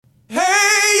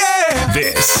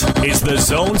This is the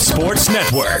Zone Sports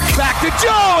Network. Back to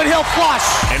Joe, and he'll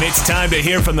flush. And it's time to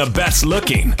hear from the best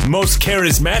looking, most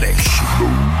charismatic,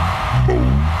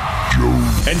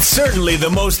 and certainly the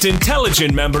most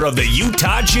intelligent member of the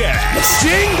Utah Jazz.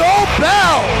 Jingle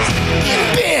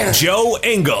bells. Joe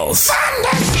Ingles.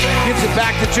 Gives it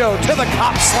back to Joe. To the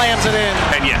cup, slams it in.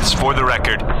 And yes, for the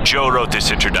record, Joe wrote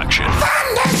this introduction.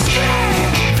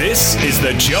 This is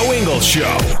the Joe Ingles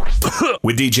Show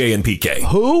with DJ and PK.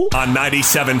 Who? On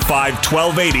 97.5,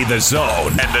 1280 The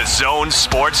Zone and the Zone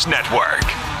Sports Network.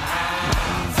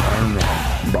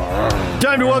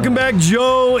 Time to welcome back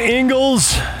Joe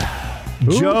Ingles.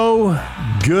 Ooh. Joe,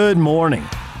 good morning.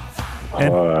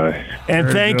 And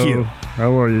thank you.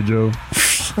 How are you, Joe?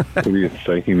 What are you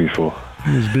thanking me for?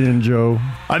 He's being Joe.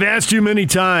 I've asked you many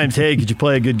times, hey, could you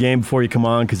play a good game before you come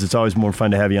on? Because it's always more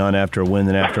fun to have you on after a win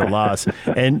than after a loss.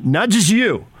 And not just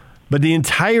you, but the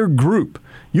entire group.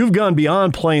 You've gone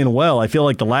beyond playing well. I feel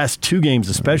like the last two games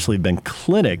especially have been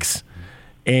clinics.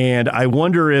 And I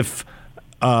wonder if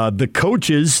the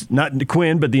coaches, not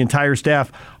Quinn, but the entire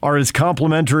staff, are as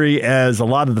complimentary as a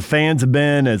lot of the fans have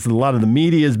been, as a lot of the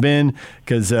media has been,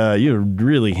 because you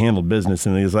really handled business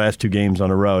in these last two games on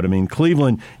the road. I mean,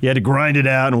 Cleveland, you had to grind it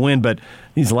out and win, but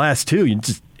these last two, you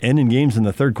just ending games in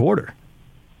the third quarter.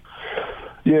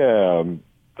 Yeah,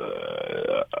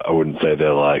 I wouldn't say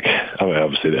they're like. I mean,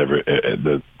 obviously,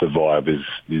 the vibe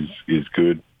is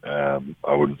good. I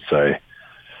wouldn't say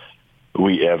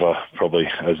we ever, probably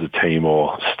as a team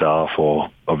or staff or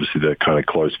obviously the kind of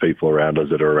close people around us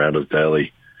that are around us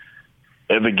daily,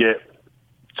 ever get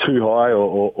too high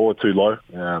or too low.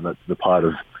 That's the part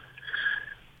of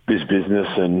this business.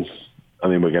 And I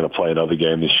mean, we're going to play another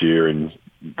game this year and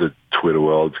the Twitter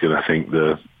world's going to think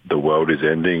the world is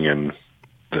ending and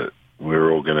that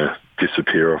we're all going to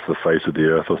disappear off the face of the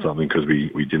earth or something because we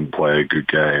didn't play a good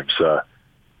game. So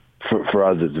for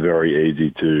us, it's very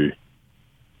easy to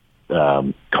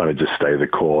kind of just stay the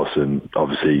course, and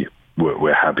obviously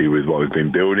we're happy with what we've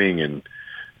been building and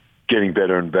getting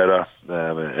better and better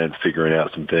and figuring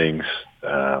out some things.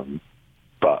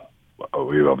 But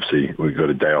we've got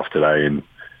a day off today in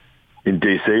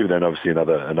DC, but then obviously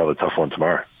another tough one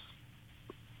tomorrow.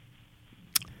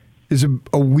 Is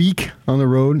a week on the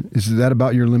road, is that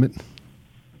about your limit?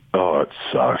 Oh, it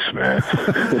sucks, man.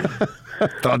 I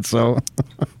thought so.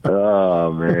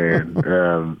 Oh,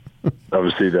 man.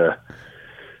 Obviously, the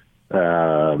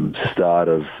start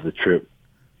of the trip,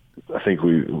 I think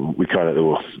we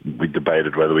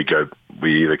debated whether we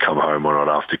either come home or not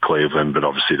after Cleveland, but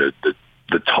obviously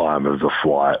the time of the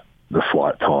flight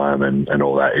time and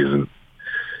all that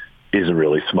isn't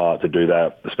really smart to do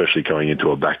that, especially going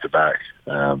into a back-to-back.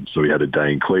 So we had a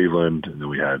day in Cleveland, and then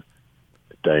we had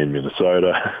a day in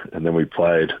Minnesota, and then we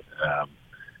played.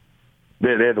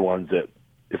 They're the ones that,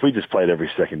 if we just played every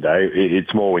second day,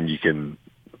 it's more when you can.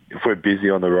 If we're busy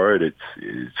on the road, it's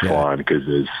fine because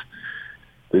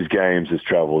there's games, there's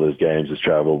travel,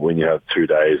 When you have 2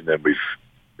 days, and then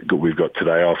we've got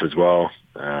today off as well,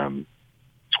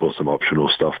 or some optional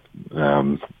stuff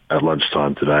at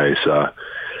lunchtime today. So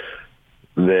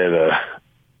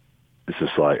it's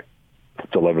just like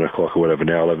it's 11 o'clock or whatever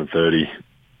now, 11:30.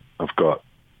 I've got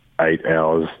 8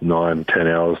 hours, 9, 10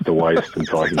 hours to waste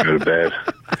until I can go to bed.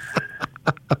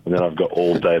 And then I've got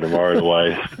all day tomorrow to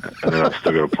waste, and then I've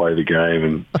still got to play the game.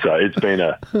 And so it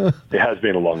has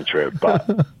been a long trip, but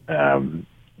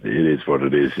it is what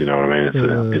it is. You know what I mean?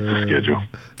 It's a schedule.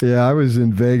 Yeah, I was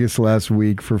in Vegas last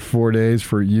week for 4 days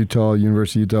for Utah.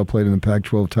 University of Utah played in the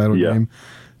Pac-12 title game.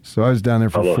 So I was down there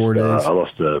for 4 days. I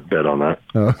lost a bet on that.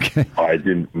 Okay. I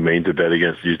didn't mean to bet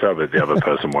against Utah, but the other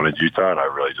person wanted Utah, and I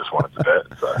really just wanted to bet.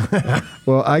 So.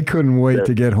 Well, I couldn't wait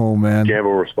to get home, man.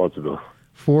 Gamble responsibly.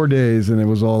 4 days, and it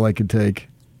was all I could take.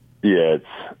 Yeah,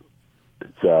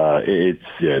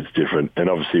 it's different, and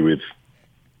obviously with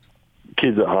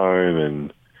kids at home,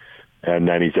 and our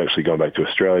nanny's actually gone back to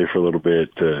Australia for a little bit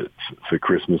for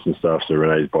Christmas and stuff. So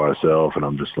Renee's by herself, and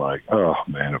I'm just like, oh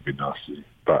man, it'd be nice.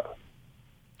 But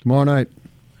tomorrow night.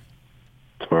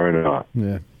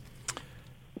 Yeah.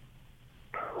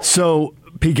 So,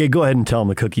 PK, go ahead and tell them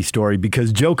the cookie story,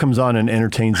 because Joe comes on and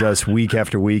entertains us week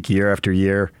after week, year after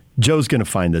year. Joe's going to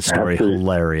find this story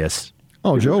hilarious.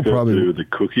 Oh, Joe probably. To do with the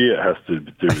cookie, it has to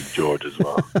do with George as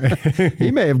well. He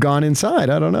may have gone inside.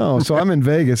 I don't know. So I'm in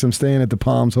Vegas. I'm staying at the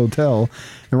Palms Hotel,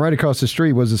 and right across the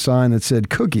street was a sign that said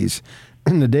cookies.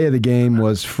 And the day of the game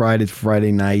was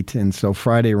Friday night, and so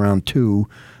Friday around 2,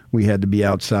 we had to be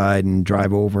outside and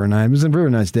drive over. And it was a very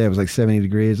nice day. It was like 70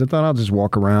 degrees. I thought I'll just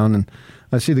walk around, and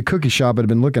I see the cookie shop. I'd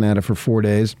been looking at it for 4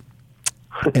 days,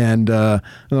 and I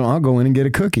thought I'll go in and get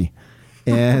a cookie.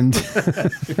 And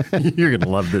You're going to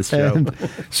love this show. and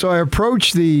so I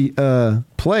approach the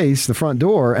place, the front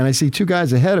door, and I see two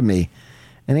guys ahead of me.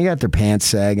 And they got their pants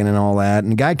sagging and all that.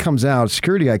 And the guy comes out,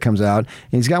 security guy comes out, and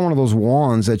he's got one of those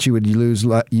wands that you would use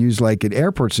like at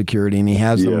airport security. And he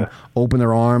has them open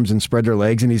their arms and spread their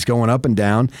legs, and he's going up and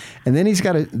down. And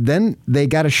then they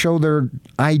got to show their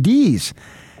IDs.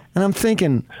 And I'm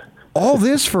thinking, all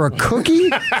this for a cookie?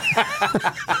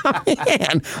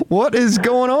 Man, what is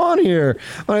going on here?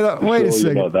 I thought, wait a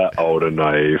second. You're not that old and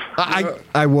naive.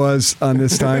 I was on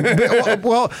this time.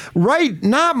 Well, right,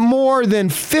 not more than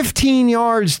 15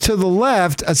 yards to the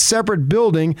left, a separate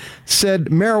building said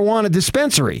marijuana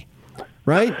dispensary,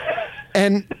 right?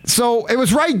 And so it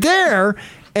was right there.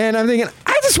 And I'm thinking,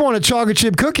 I just want a chocolate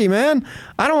chip cookie, man.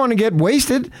 I don't want to get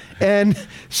wasted. And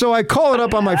so I call it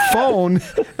up on my phone,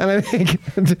 and I think,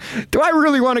 do I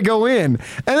really want to go in?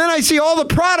 And then I see all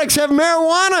the products have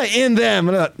marijuana in them.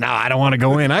 And I thought, no, I don't want to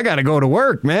go in. I got to go to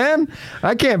work, man.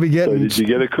 I can't be getting... So did you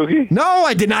get a cookie? No,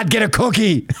 I did not get a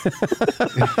cookie.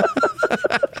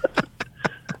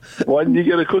 Why didn't you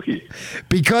get a cookie?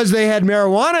 Because they had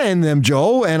marijuana in them,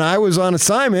 Joe, and I was on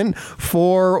assignment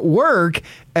for work,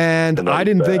 and I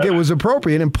didn't think it was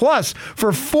appropriate. And plus,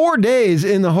 for 4 days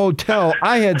in the hotel,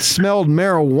 I had smelled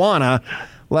marijuana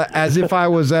as if I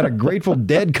was at a Grateful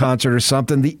Dead concert or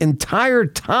something the entire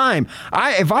time.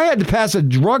 If I had to pass a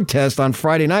drug test on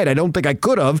Friday night, I don't think I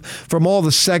could have from all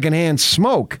the secondhand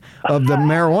smoke of the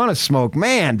marijuana smoke.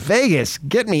 Man, Vegas,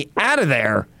 get me out of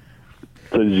there.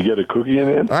 So did you get a cookie in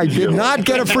there? I did not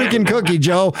get a freaking cookie,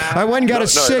 Joe. I went and got a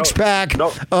six-pack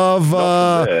of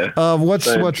what's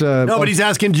No, but he's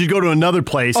asking, did you go to another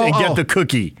place and get the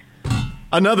cookie?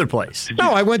 Another place.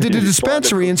 No, I went to the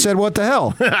dispensary and said, what the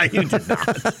hell? You did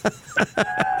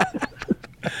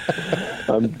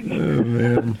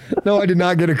not. No, I did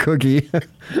not get a cookie.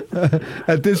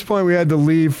 At this point, we had to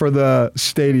leave for the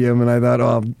stadium, and I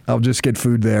thought, I'll just get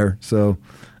food there. So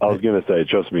I was going to say,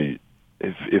 trust me,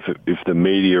 if the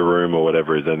media room or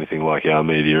whatever is anything like our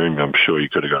media room, I'm sure you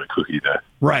could have got a cookie there.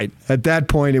 Right. At that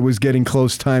point, it was getting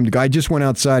close time to go. I just went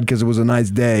outside because it was a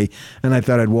nice day, and I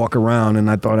thought I'd walk around, and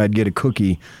I thought I'd get a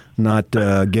cookie, not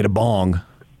get a bong.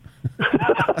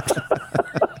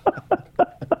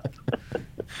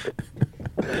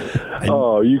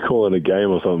 Oh, you calling a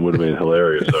game or something would have been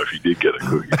hilarious, though, if you did get a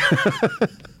cookie.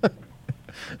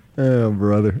 Oh,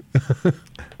 brother.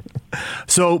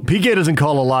 So PK doesn't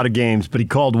call a lot of games, but he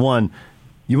called one.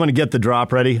 You want to get the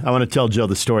drop ready? I want to tell Joe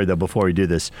the story, though, before we do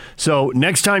this. So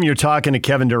next time you're talking to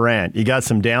Kevin Durant, you got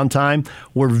some downtime.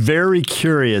 We're very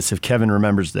curious if Kevin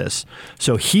remembers this.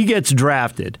 So he gets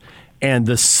drafted, and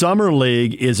the summer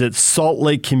league is at Salt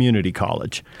Lake Community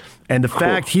College. And the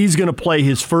fact he's going to play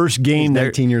his first game there.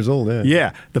 19 years old, yeah.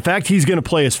 Yeah. The fact he's going to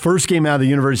play his first game out of the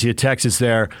University of Texas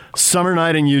there, summer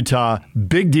night in Utah,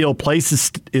 big deal, place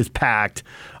is packed.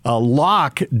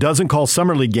 Locke doesn't call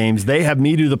summer league games. They have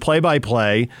me do the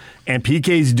play-by-play, and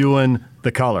PK's doing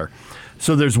the color.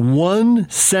 So there's 1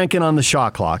 second on the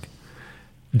shot clock.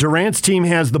 Durant's team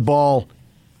has the ball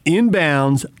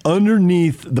inbounds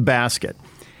underneath the basket.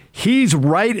 He's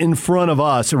right in front of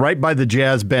us, right by the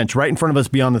Jazz bench, right in front of us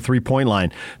beyond the three-point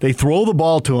line. They throw the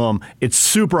ball to him. It's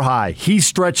super high. He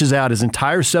stretches out his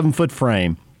entire 7-foot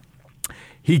frame.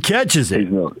 He catches it.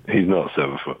 He's not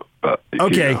 7 foot. But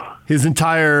okay, his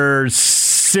entire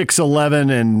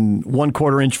 6'11" and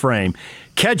 1/4 inch frame.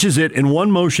 Catches it in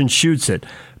one motion, shoots it.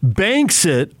 Banks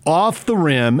it off the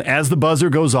rim as the buzzer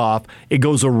goes off. It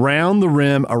goes around the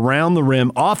rim,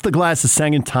 off the glass a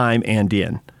second time, and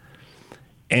in.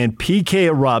 And PK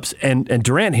erupts, and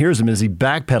Durant hears him as he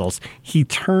backpedals. He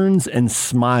turns and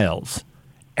smiles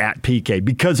at PK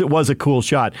because it was a cool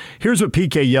shot. Here's what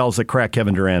PK yells that cracked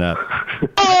Kevin Durant up.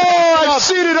 Oh, I've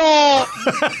seen it all!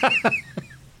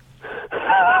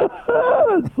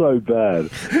 That's so bad.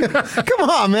 Come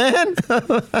on, man.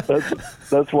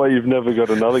 That's why you've never got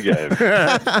another game.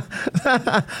 I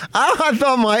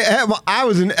thought I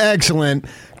was an excellent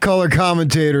color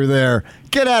commentator there.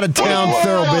 Get out of town,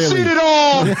 Thurl Bailey. I've seen it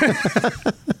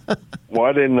all.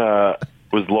 Why didn't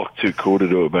was Locke too cool to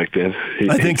do it back then?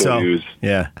 I think so.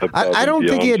 Yeah. I don't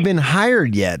think he had been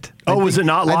hired yet. Was it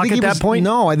not Locke at that point?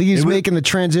 No, I think he was making the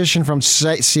transition from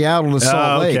Seattle to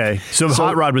Salt Lake. Okay. So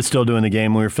Hot Rod was still doing the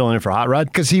game. We were filling in for Hot Rod?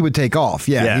 Because he would take off.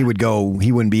 Yeah, he would go.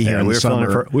 He wouldn't be here in the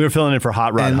summer. We were filling in for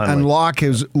Hot Rod. And Locke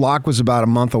was about a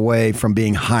month away from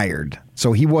being hired.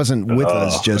 So he wasn't with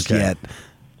us just yet.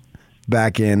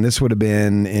 Back this would have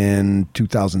been in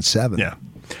 2007. Yeah.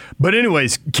 But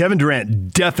anyways, Kevin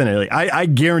Durant, definitely. I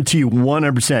guarantee you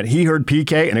 100%. He heard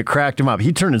PK and it cracked him up.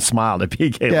 He turned and smiled at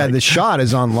PK. Yeah, the shot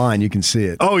is online. You can see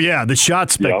it. Oh, yeah. The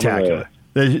shot's spectacular.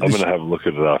 I'm going to have a look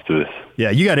at it after this. Yeah,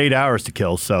 you got 8 hours to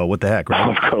kill, so what the heck, right?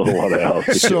 I've got a lot of hours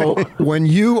to So kill. when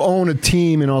you own a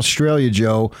team in Australia,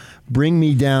 Joe, bring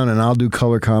me down and I'll do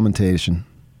color commentation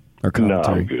or No,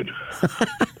 commentary. I'm good.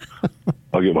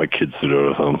 I'll get my kids to do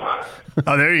it or something.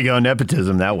 Oh, there you go.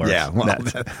 Nepotism, that works. Yeah, well,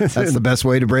 that's that's the best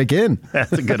way to break in.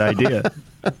 that's a good idea.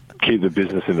 Keep the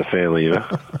business in the family, you know?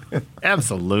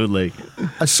 Absolutely.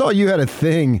 I saw you had a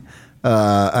thing.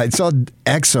 I saw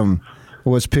Exum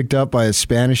was picked up by a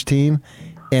Spanish team,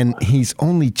 and he's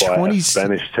only By 20. a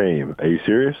Spanish team. Are you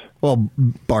serious? Well,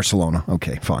 Barcelona.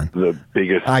 Okay, fine. The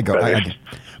biggest Spanish...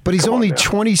 But he's Come on only now.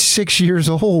 26 years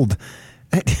old.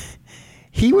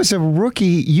 He was a rookie.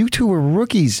 You two were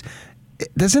rookies.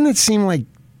 Doesn't it seem like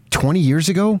 20 years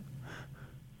ago?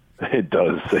 It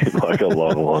does seem like a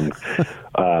long.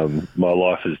 My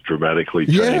life has dramatically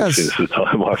changed Yes. since the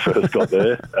time I first got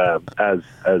there, as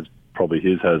probably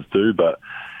his has too. But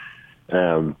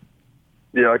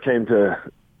I came to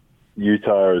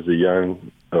Utah as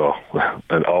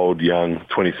an old, young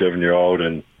 27-year-old,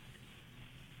 and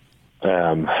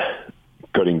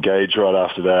got engaged right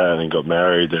after that, and then got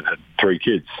married and had 3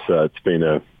 kids. So it's been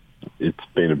a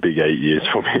big 8 years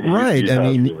for me. Right. I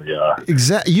mean,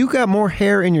 exactly. You got more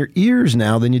hair in your ears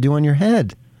now than you do on your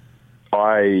head.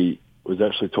 I was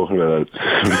actually talking about it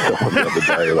with someone the other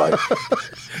day,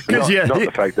 not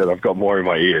the fact that I've got more in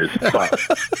my ears, but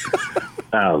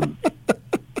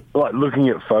like looking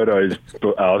at photos.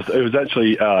 It was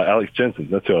actually Alex Jensen.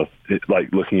 That's who I was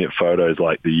like looking at photos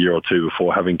like the year or two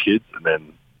before having kids, and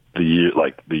then the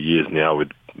years now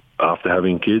with after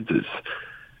having kids.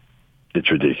 It's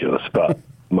ridiculous, but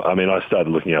I mean, I started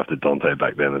looking after Dante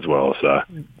back then as well.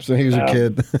 So he was a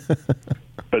kid.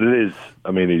 But it is.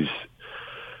 I mean,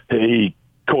 he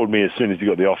called me as soon as he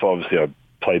got the offer. Obviously, I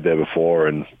played there before,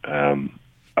 and I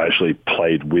actually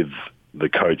played with the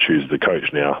coach, who's the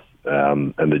coach now,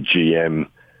 and the GM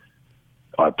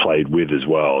I played with as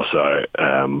well. So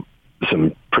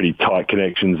some pretty tight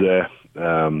connections there.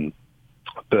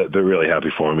 But really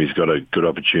happy for him. He's got a good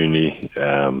opportunity.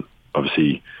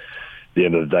 Obviously, at the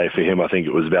end of the day for him, I think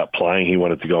it was about playing. He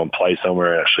wanted to go and play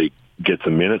somewhere and actually get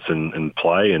some minutes and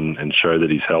play and show that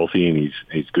he's healthy and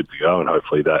he's good to go. And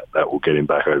hopefully that will get him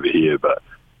back over here. But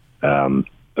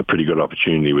a pretty good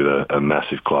opportunity with a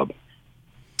massive club.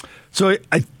 So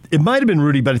it might have been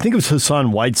Rudy, but I think it was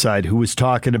Hassan Whiteside who was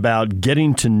talking about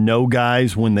getting to know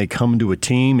guys when they come to a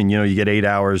team. And, you get 8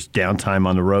 hours downtime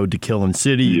on the road to Killen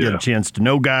City. You get a chance to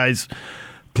know guys,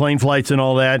 plane flights and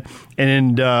all that.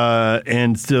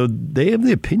 And so they have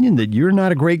the opinion that you're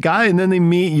not a great guy, and then they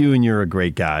meet you and you're a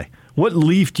great guy. What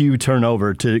leaf do you turn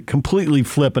over to completely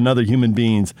flip another human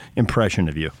being's impression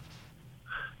of you?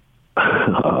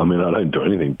 I mean, I don't do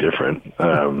anything different.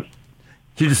 You're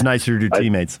just nicer to your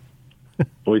teammates.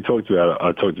 I talked about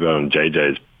it on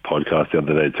JJ's podcast the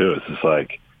other day too. It's just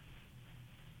like,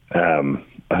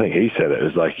 I think he said it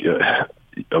was like,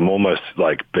 I'm almost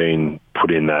like being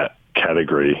put in that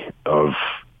category of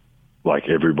like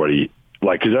everybody,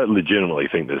 like, because I legitimately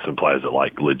think there's some players that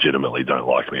like legitimately don't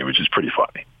like me, which is pretty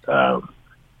funny.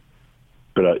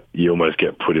 But you almost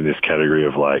get put in this category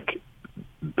of like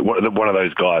one of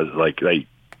those guys, like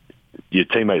your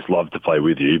teammates love to play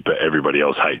with you, but everybody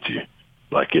else hates you.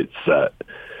 Like it's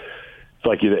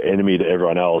like you're the enemy to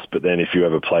everyone else. But then if you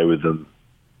ever play with them,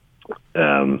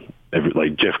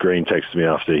 like Jeff Green texted me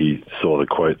after he saw the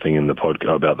quote thing in the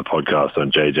about the podcast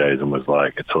on JJ's and was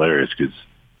like, it's hilarious because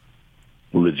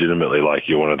legitimately, like,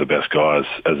 you're one of the best guys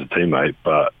as a teammate,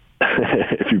 but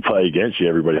if you play against you,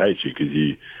 everybody hates you because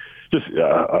you just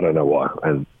I don't know why,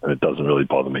 and it doesn't really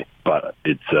bother me. But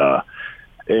it's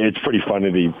pretty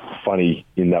funny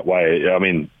in that way. I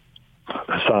mean,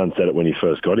 Hassan said it when he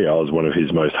first got here. I was one of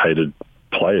his most hated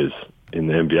players in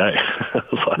the NBA.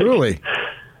 Like, Really?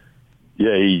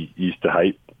 Yeah, he used to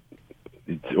hate.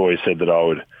 He always said that I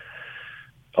would,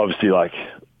 obviously, like,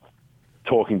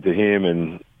 talking to him,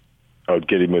 and I would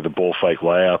get him with a ball fake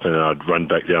layup, and I'd run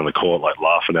back down the court, like,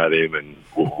 laughing at him, and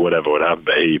whatever would happen.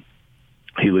 But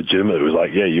he legitimately was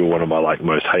like, "Yeah, you're one of my like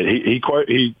most hated." He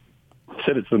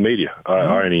said it to the media. I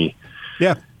only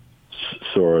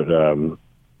saw it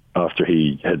after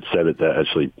he had said it that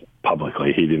actually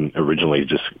publicly. He didn't originally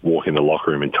just walk in the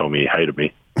locker room and tell me he hated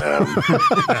me.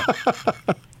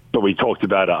 But we talked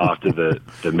about it after the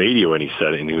media when he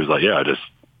said it, and he was like, "Yeah,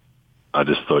 I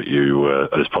just thought you.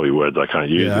 There's probably words I can't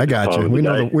use." Yeah, I got you. We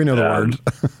know the words.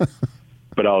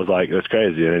 But I was like, "That's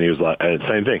crazy," and then he was like, and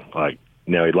 "Same thing. Like,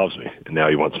 now he loves me, and now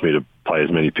he wants me to play as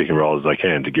many pick and rolls as I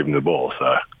can to give him the ball."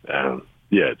 So,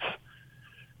 yeah,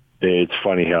 it's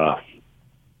funny how.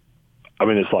 I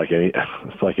mean, it's like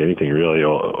anything really,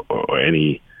 or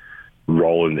any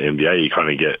role in the NBA, you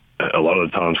kind of get a lot of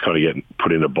the times get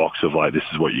put in a box of like, this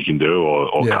is what you can do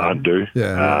or can't do.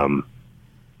 Yeah.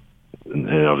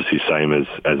 And obviously same as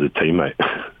a teammate.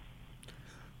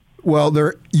 Well,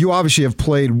 you obviously have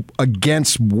played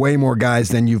against way more guys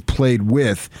than you've played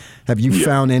with. Have you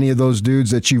found any of those dudes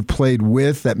that you've played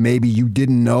with that maybe you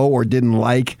didn't know or didn't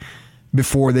like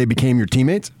before they became your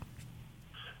teammates?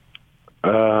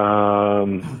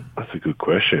 That's a good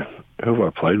question. Who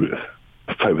have I played with?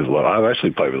 I've played with a lot. I've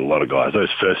actually played with a lot of guys.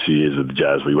 Those first few years of the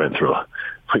Jazz, we went through a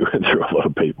lot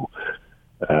of people.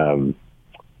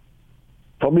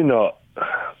 Probably not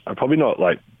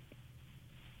like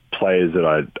players that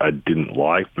I didn't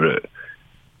like, but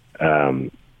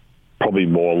probably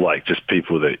more like just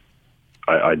people that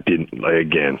I didn't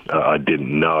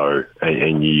know,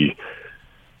 and you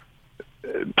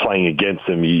playing against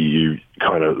them, you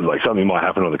kind of like something might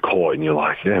happen on the court, and you're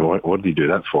like, yeah, what did he do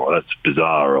that for? That's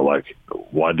bizarre, or like,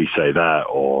 why did he say that,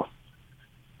 or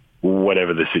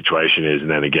whatever the situation is. And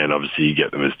then again, obviously, you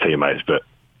get them as teammates, but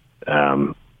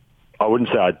I wouldn't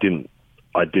say I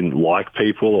didn't like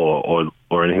people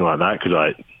or anything like that, because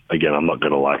I'm not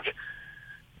going to like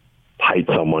hate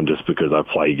someone just because I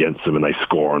play against them and they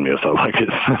score on me or something. Like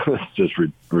it's just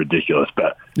ridiculous.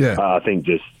 But I think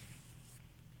just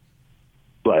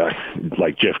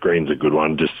like Jeff Green's a good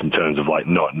one, just in terms of like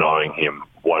not knowing him.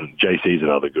 One, JC's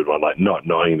another good one, like not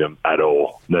knowing them at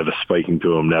all, never speaking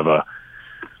to them, never.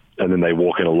 And then they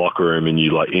walk in a locker room and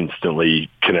you like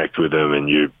instantly connect with them and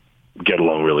you get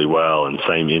along really well and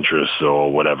same interests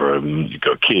or whatever. You've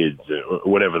got kids,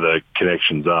 whatever the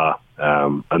connections are.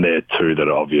 And they're two that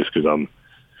are obvious because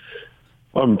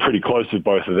I'm pretty close with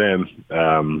both of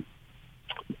them.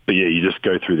 But yeah, you just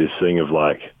go through this thing of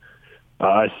like,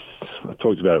 I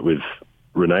talked about it with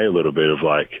Renee a little bit of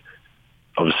like,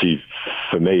 obviously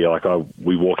for me, like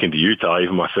we walk into Utah,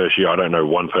 even my first year, I don't know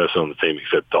one person on the team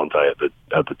except Dante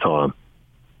at the time.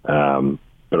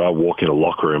 But I walk in a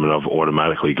locker room and I've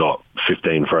automatically got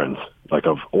 15 friends. Like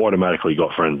I've automatically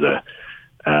got friends there.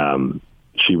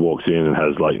 She walks in and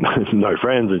has like no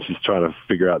friends, and she's trying to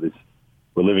figure out this.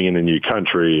 We're living in a new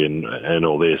country and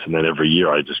all this, and then every year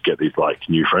I just get these like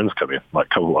new friends come in. Like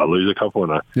I lose a couple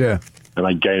and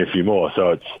I gain a few more.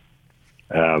 So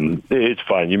it's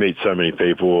fun. You meet so many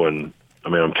people, and I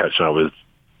mean I'm catching up with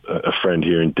a friend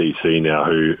here in DC now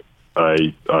who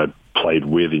I played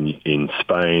with in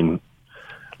Spain.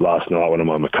 Last night, one of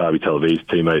my Maccabi Tel Aviv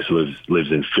teammates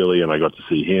lives in Philly, and I got to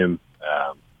see him.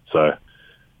 So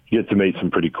you get to meet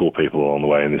some pretty cool people along the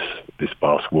way in this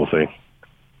basketball thing.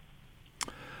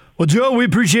 Well, Joe, we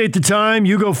appreciate the time.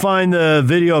 You go find the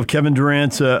video of Kevin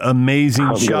Durant's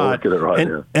amazing shot. Look at it right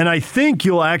now. And I think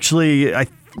you'll actually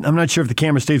I'm not sure if the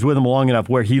camera stays with him long enough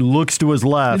where he looks to his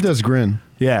left. He does grin.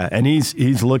 Yeah, and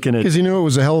he's looking at... Because he knew it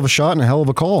was a hell of a shot and a hell of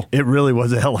a call. It really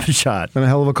was a hell of a shot. And a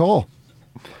hell of a call.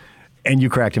 And you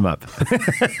cracked him up.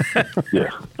 Yeah,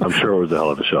 I'm sure it was a hell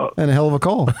of a shot. And a hell of a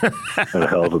call. and a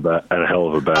hell of a bad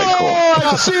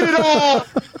call. I've seen it all.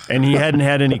 And he hadn't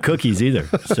had any cookies either.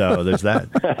 So there's that.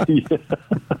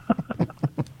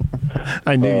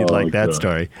 I knew you'd like that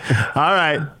story. All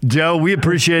right, Joe, we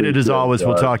appreciate it as always.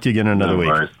 We'll talk to you again in another week.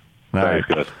 All right. Thanks,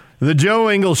 guys. The Joe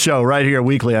Ingles Show right here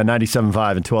weekly on 97.5 and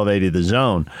 1280 The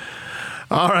Zone.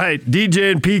 All right,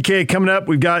 DJ and PK coming up.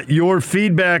 We've got your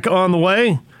feedback on the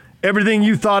way. Everything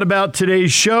you thought about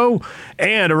today's show.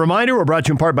 And a reminder, we're brought to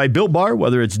you in part by Built Bar.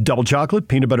 Whether it's double chocolate,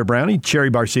 peanut butter brownie, cherry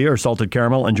barcia, or salted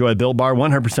caramel, enjoy a Built Bar.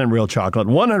 100% real chocolate,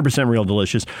 100% real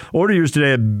delicious. Order yours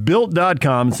today at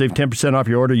Built.com and save 10% off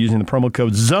your order using the promo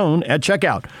code ZONE at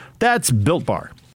checkout. That's Built Bar.